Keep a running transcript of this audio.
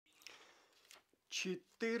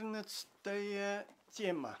14-я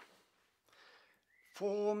тема.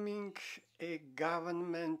 Forming a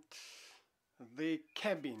government.The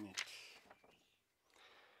Cabinet.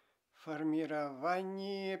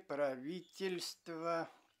 Формирование правительства.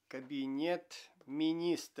 Кабинет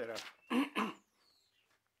Министров.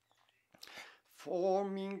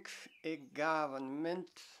 Forming a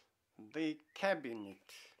government.The Cabinet.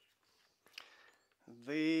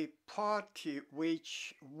 The party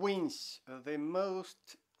which wins the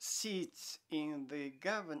most seats in the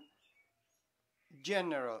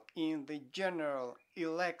general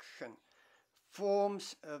election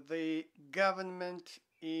forms the government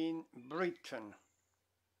in Britain.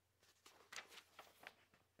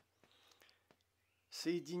 В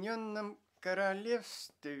Соединенном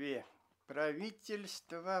Королевстве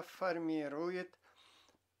правительство формирует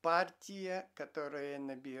партия, которая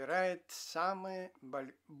набирает самое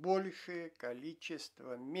большее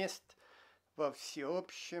количество мест во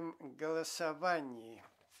всеобщем голосовании.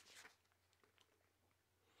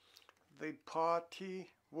 The party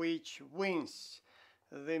which wins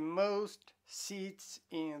the most seats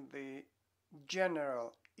in the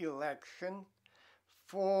general election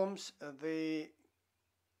forms the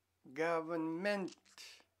government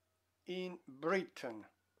in Britain.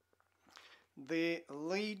 The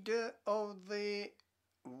leader of the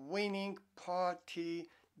winning party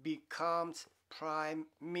becomes prime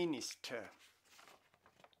minister.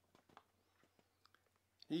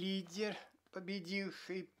 Лидер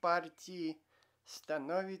победившей партии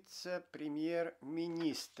становится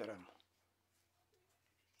премьер-министром.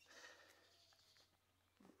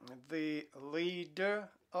 The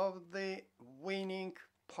leader of the winning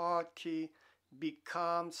party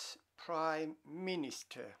becomes prime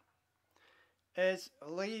minister. As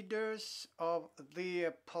leaders of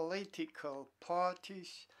their political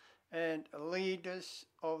parties and leaders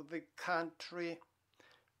of the country,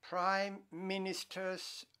 prime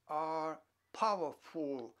ministers are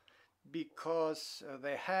powerful because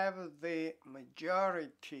they have the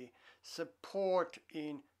majority support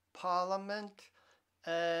in parliament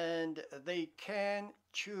and they can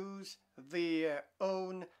choose their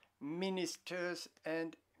own ministers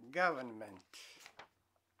and government.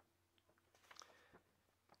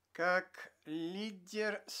 Как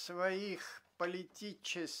лидер своих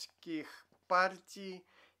политических партий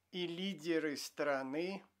и лидеры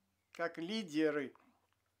страны, как лидеры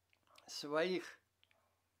своих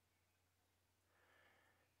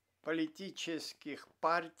политических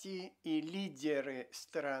партий и лидеры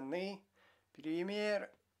страны,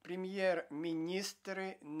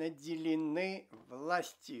 премьер-министры наделены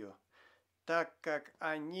властью, так как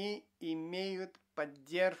они имеют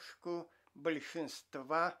поддержку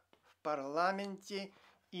большинства в парламенте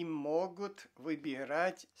и могут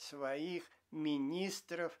выбирать своих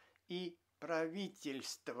министров и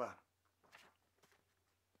правительства.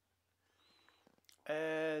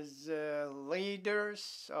 As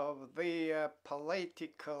leaders of their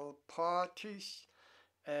political parties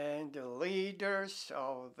and leaders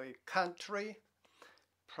of the country,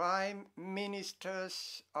 prime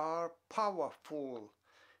ministers are powerful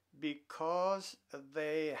because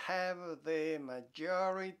they have the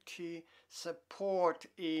majority support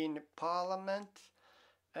in parliament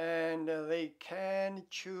and they can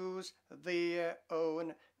choose their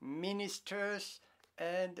own ministers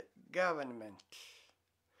and government.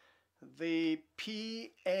 The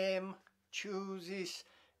PM chooses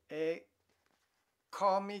a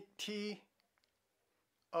committee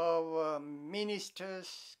of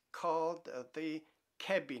ministers called the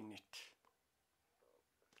Cabinet.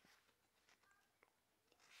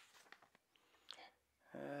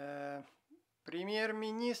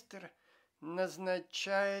 Премьер-министр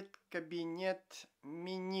назначает Кабинет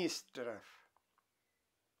Министров.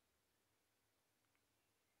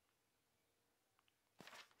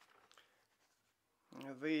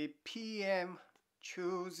 The PM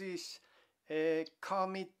chooses a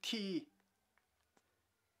committee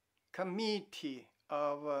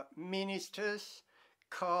of ministers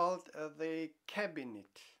called the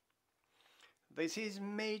Cabinet. This is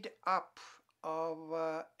made up of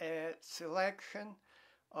a selection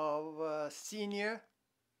of senior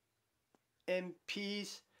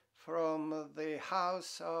MPs from the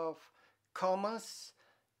House of Commons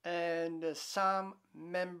and some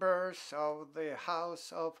members of the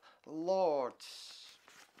House of Lords.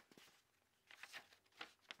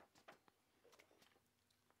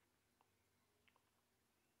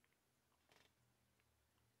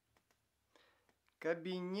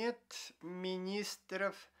 Кабинет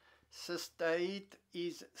министров состоит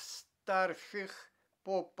из старших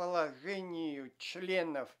по положению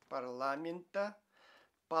членов парламента,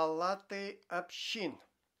 Палаты общин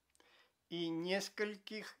и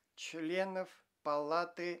нескольких членов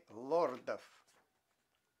Палаты лордов.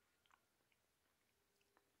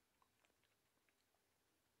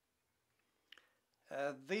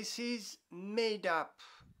 This is made up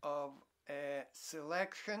of a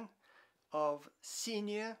selection of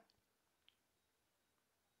senior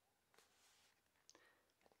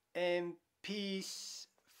MPs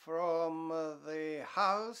from the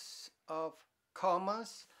House of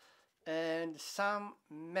Commons and some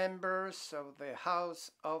members of the House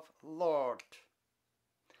of Lords.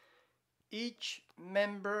 Each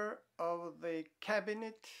member of the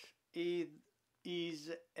cabinet is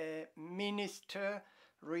a minister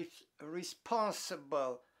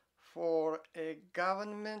responsible for a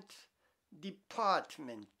government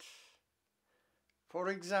department. For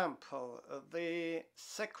example, the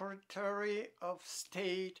Secretary of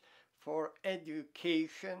State for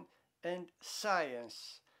Education and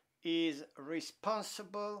Science is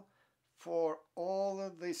responsible for all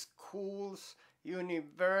the schools,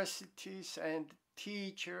 universities, and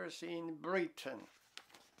teachers in Britain.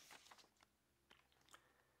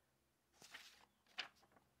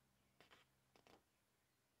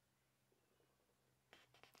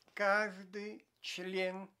 Каждый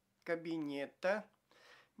член кабинета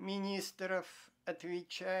министров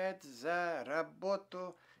отвечает за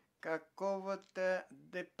работу какого-то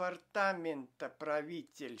департамента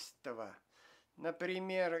правительства.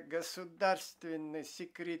 Например, государственный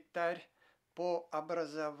секретарь по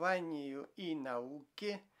образованию и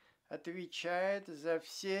науке отвечает за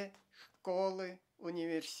все школы,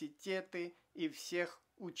 университеты и всех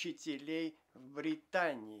учителей в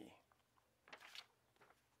Британии.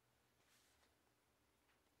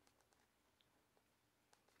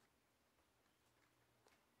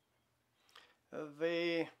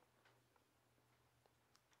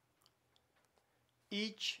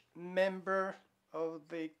 Each member of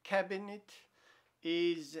the cabinet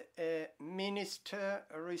is a minister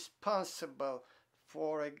responsible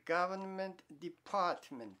for a government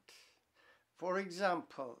department. For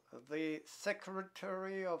example, the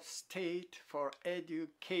Secretary of State for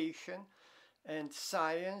Education and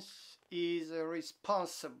Science is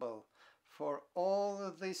responsible for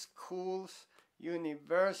all the schools,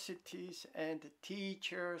 universities, and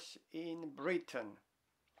teachers in Britain.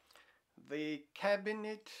 The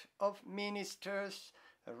Cabinet of Ministers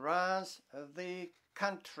runs the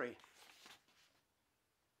country.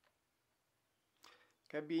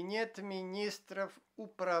 Кабинет министров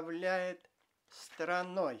управляет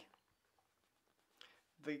страной.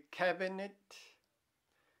 The Cabinet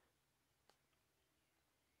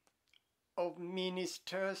of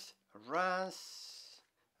Ministers runs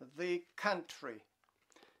the country.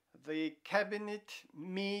 The cabinet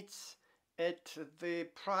meets at the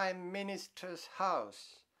Prime Minister's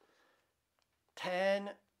house, 10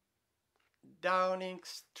 Downing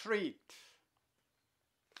Street.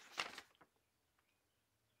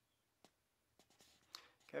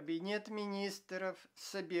 Кабинет министров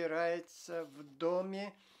собирается в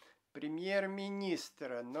доме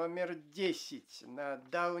премьер-министра номер 10 на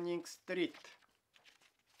Даунинг-стрит.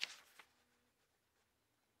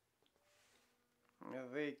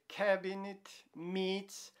 The cabinet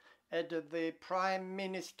meets at the Prime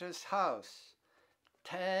Minister's house,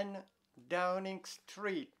 10 Downing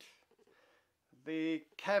Street. The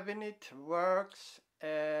cabinet works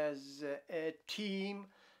as a team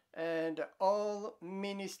and all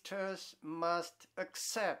ministers must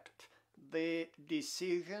accept the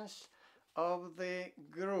decisions of the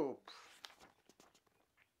group.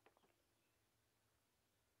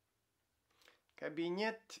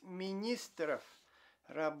 Кабинет министров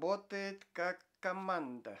работает как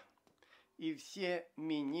команда, и все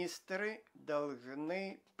министры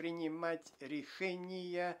должны принимать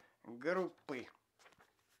решения группы.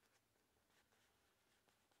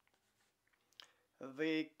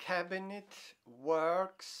 The cabinet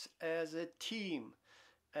works as a team,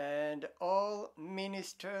 and all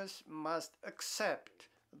ministers must accept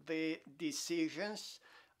the decisions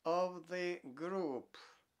of the group.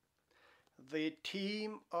 The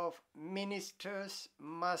team of ministers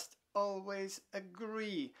must always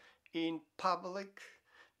agree in public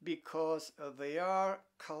because they are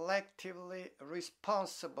collectively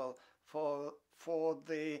responsible for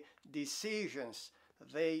the decisions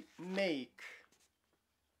they make.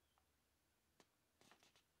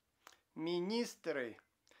 Министры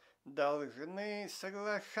должны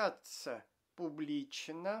соглашаться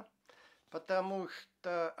публично, потому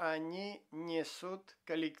что они несут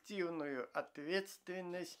коллективную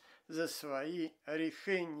ответственность за свои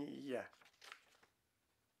решения.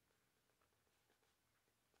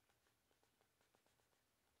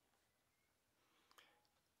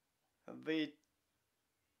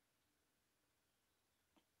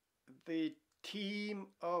 the team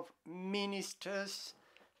of ministers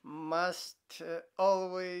must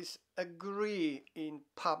always agree in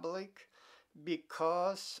public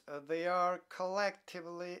because they are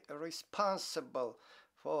collectively responsible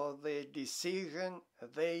for the decision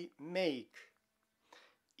they make.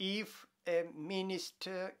 If a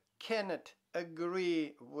minister cannot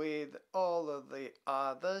agree with all of the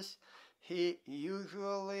others, he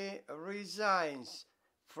usually resigns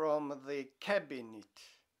from the cabinet.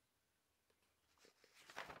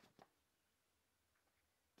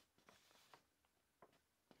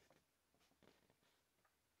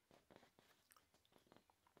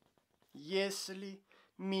 Если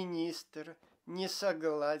министр не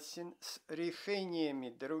согласен с решениями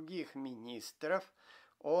других министров,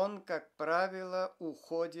 он, как правило,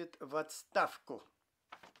 уходит в отставку.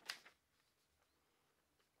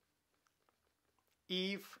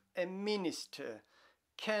 If a minister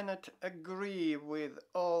cannot agree with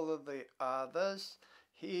all the others,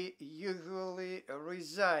 he usually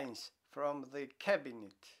resigns from the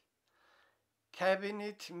cabinet.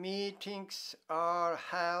 Cabinet meetings are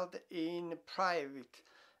held in private,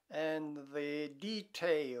 and the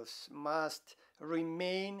details must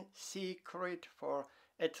remain secret for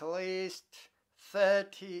at least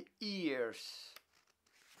 30 years.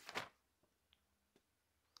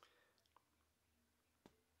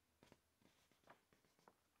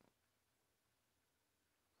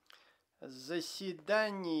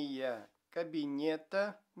 Заседания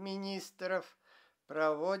Кабинета Министров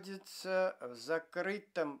проводятся в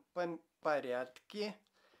закрытом порядке,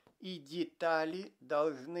 и детали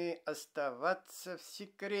должны оставаться в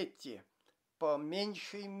секрете по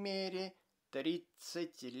меньшей мере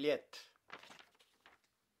 30 лет.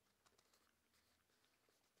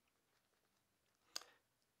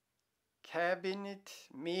 Cabinet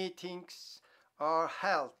meetings are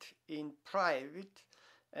held in private,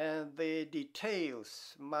 and the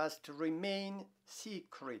details must remain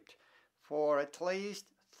secret for at least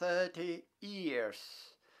 30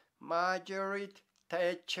 years. Margaret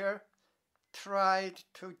Thatcher tried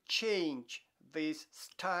to change this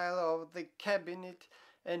style of the cabinet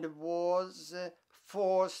and was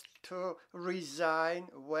forced to resign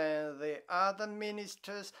when the other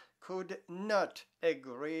ministers could not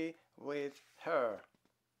agree with her.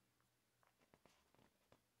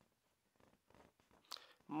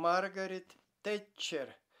 Маргарет Тэтчер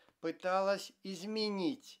пыталась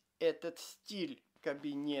изменить этот стиль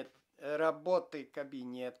работы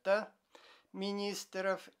кабинета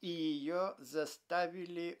министров, и ее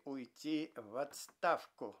заставили уйти в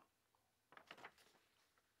отставку.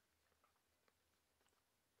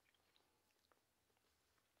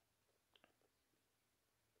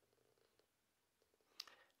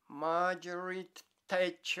 Margaret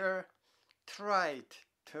Thatcher tried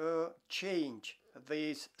to change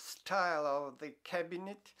this style of the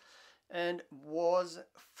cabinet and was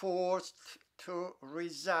forced to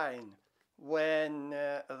resign when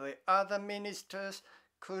the other ministers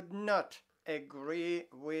could not agree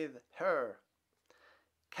with her.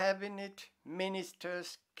 Cabinet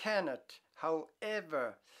ministers cannot,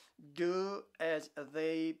 however, do as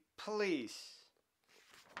they please.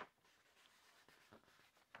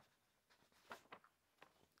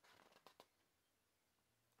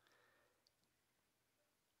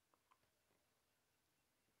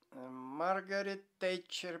 Маргарет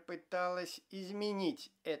Тэтчер пыталась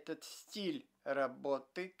изменить этот стиль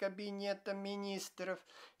работы Кабинета министров,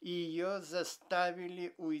 и ее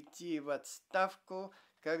заставили уйти в отставку,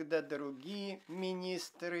 когда другие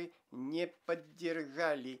министры не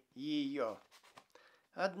поддержали ее.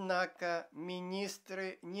 Однако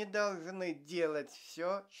министры не должны делать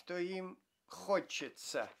все, что им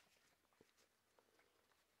хочется.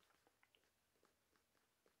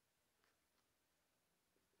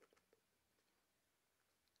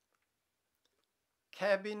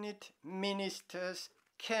 Cabinet ministers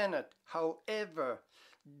cannot, however,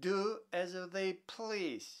 do as they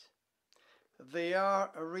please. They are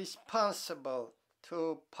responsible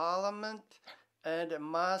to Parliament and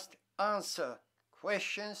must answer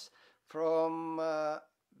questions from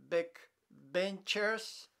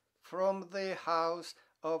backbenchers from the House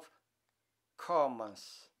of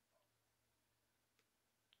Commons.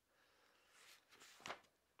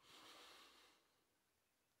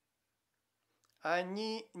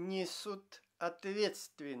 Они несут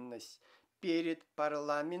ответственность перед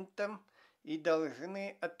парламентом и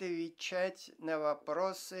должны отвечать на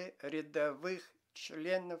вопросы рядовых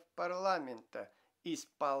членов парламента из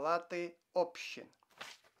Палаты общин.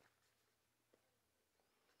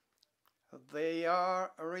 They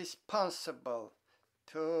are responsible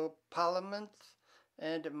to Parliament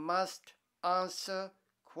and must answer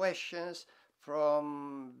questions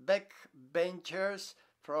from backbenchers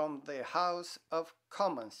from the House of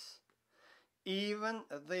Commons. Even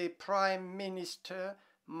the Prime Minister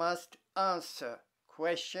must answer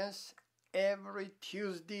questions every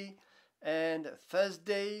Tuesday and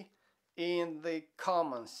Thursday in the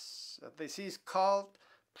Commons. This is called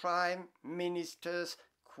Prime Minister's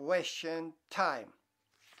Question Time.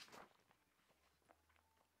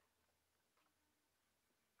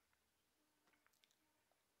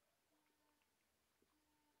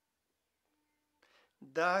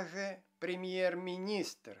 Даже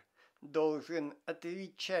премьер-министр должен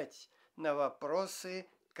отвечать на вопросы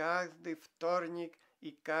каждый вторник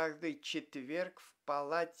и каждый четверг в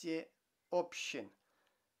Палате общин.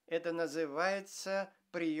 Это называется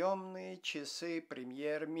приемные часы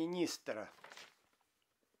премьер-министра.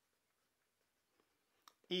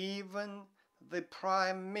 Even the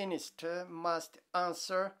Prime Minister must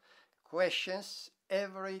answer questions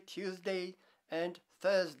every Tuesday and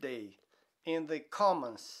Thursday in the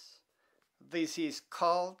Commons. This is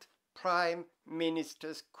called Prime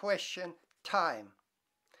Minister's Question Time.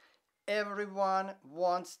 Everyone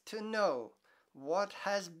wants to know what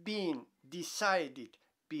has been decided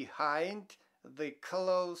behind the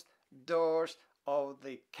closed doors of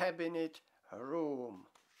the Cabinet room.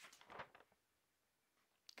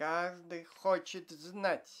 Каждый хочет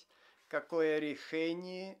знать, какое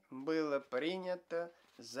решение было принято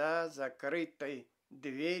за закрытой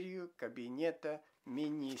дверью Кабинета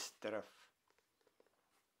Министров.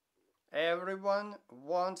 Everyone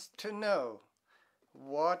wants to know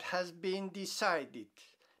what has been decided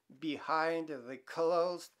behind the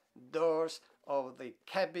closed doors of the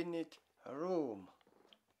Cabinet room.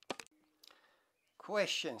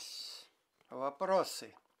 Questions.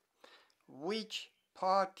 Вопросы. Which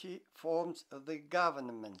party forms the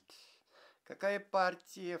government? Какая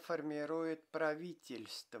партия формирует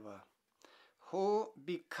правительство? Who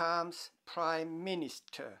becomes prime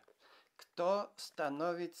minister? Кто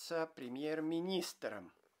становится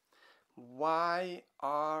премьер-министром? Why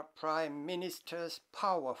are prime ministers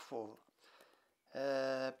powerful?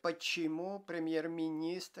 Почему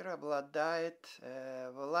премьер-министр обладает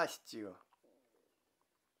властью?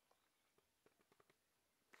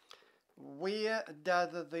 Where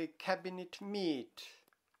does the cabinet meet?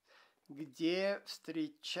 Где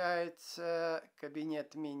встречается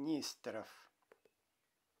кабинет министров?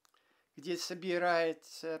 Где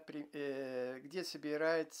собирается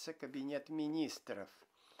кабинет министров?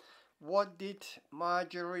 What did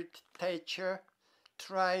Margaret Thatcher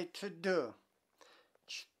try to do?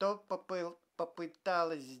 Что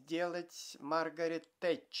попыталась сделать Маргарет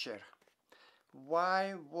Тэтчер?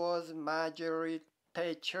 Why was Margaret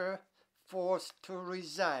Thatcher forced to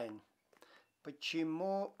resign?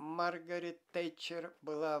 Почему Маргарет Тэтчер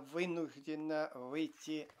была вынуждена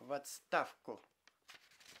выйти в отставку?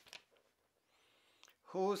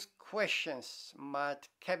 Whose questions must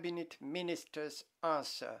cabinet ministers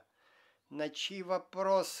answer? На чьи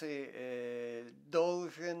вопросы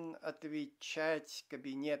должен отвечать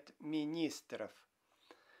кабинет министров?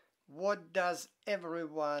 What does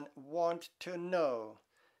everyone want to know?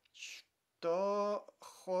 Что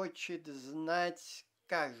хочет знать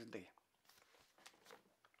каждый?